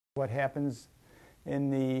What happens in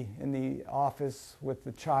the office with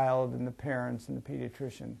the child and the parents and the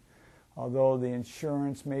pediatrician. Although the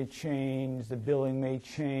insurance may change, the billing may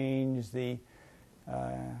change, the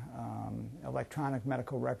electronic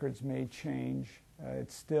medical records may change,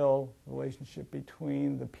 it's still a relationship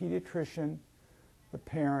between the pediatrician, the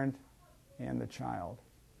parent, and the child.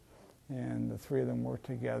 And the three of them work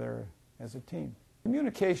together as a team.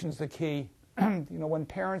 Communication is the key. When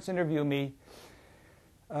parents interview me,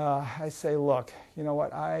 I say, look, you know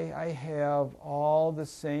what, I have all the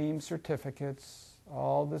same certificates,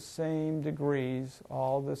 all the same degrees,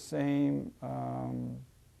 all the same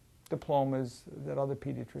diplomas that other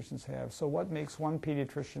pediatricians have. So what makes one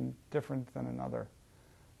pediatrician different than another?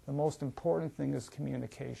 The most important thing is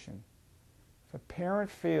communication. If a parent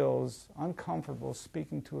feels uncomfortable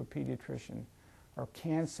speaking to a pediatrician or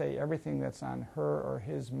can't say everything that's on her or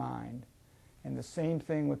his mind, and the same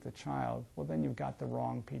thing with the child, well, then you've got the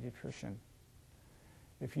wrong pediatrician.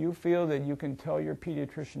 If you feel that you can tell your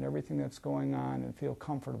pediatrician everything that's going on and feel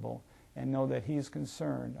comfortable and know that he's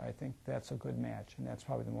concerned, I think that's a good match, and that's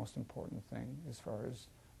probably the most important thing as far as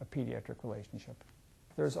a pediatric relationship.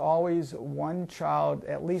 There's always one child,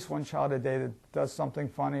 at least one child a day that does something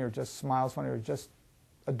funny or just smiles funny or just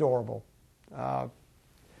adorable.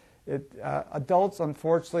 Adults,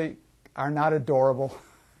 unfortunately, are not adorable.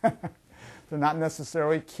 They're not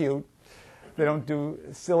necessarily cute. They don't do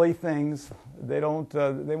silly things. They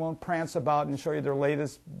won't prance about and show you their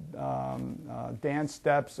latest dance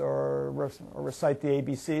steps or recite the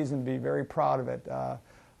ABCs and be very proud of it.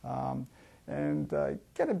 And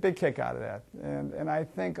get a big kick out of that. And I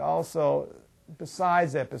think also,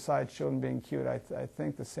 besides that, besides children being cute, I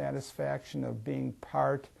think the satisfaction of being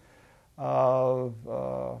part of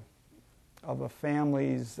a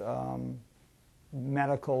family's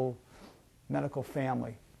medical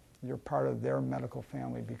family. You're part of their medical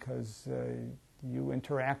family because you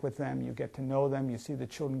interact with them, you get to know them, you see the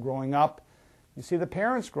children growing up, you see the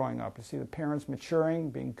parents growing up, you see the parents maturing,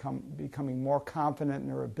 becoming more confident in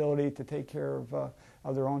their ability to take care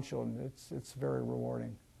of their own children. It's very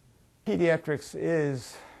rewarding. Pediatrics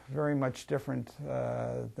is very much different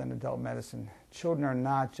than adult medicine. Children are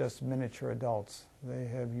not just miniature adults. They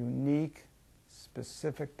have unique,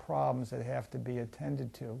 specific problems that have to be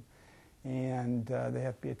attended to. And they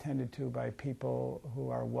have to be attended to by people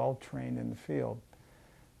who are well trained in the field.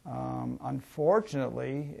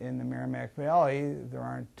 Unfortunately, in the Merrimack Valley, there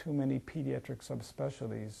aren't too many pediatric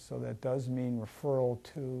subspecialties, so that does mean referral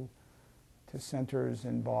to centers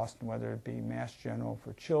in Boston, whether it be Mass General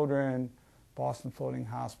for Children, Boston Floating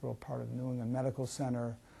Hospital, part of New England Medical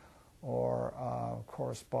Center, or, of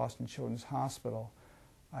course, Boston Children's Hospital.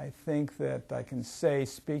 I think that I can say,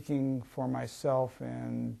 speaking for myself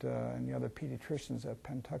and the other pediatricians at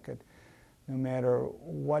Pentucket, no matter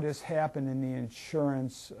what has happened in the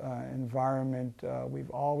insurance environment,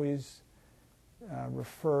 we've always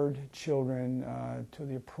referred children to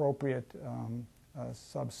the appropriate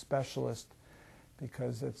subspecialist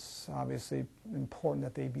because it's obviously important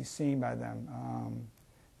that they be seen by them.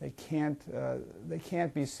 They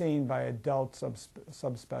can't be seen by adult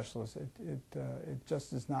subspecialists. It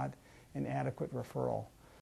just is not an adequate referral.